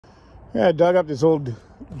Yeah, I dug up this old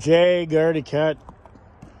Jag Arctic Cat.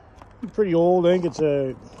 Pretty old. I think it's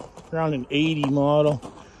around an 80 model.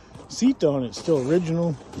 Seat on it's still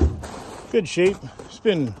original. Good shape. It's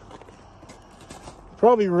been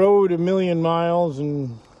probably rode 1,000,000 miles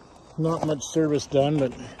and not much service done,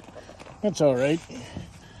 but that's all right.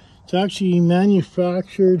 It's actually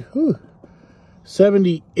manufactured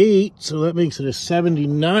 78, so that makes it a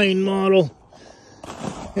 79 model.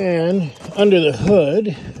 And under the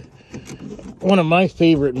hood, one of my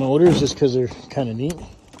favorite motors, just because they're kind of neat.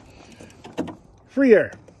 Free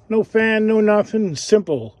air, no fan, no nothing,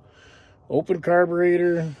 simple. Open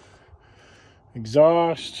carburetor,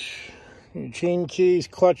 exhaust, chain case,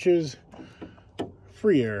 clutches,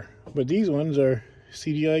 free air. But these ones are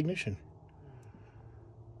CDI ignition.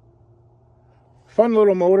 Fun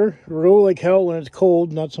little motor, roll like hell when it's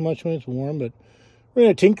cold, not so much when it's warm, but we're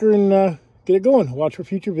gonna tinker and get it going. Watch for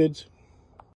future vids.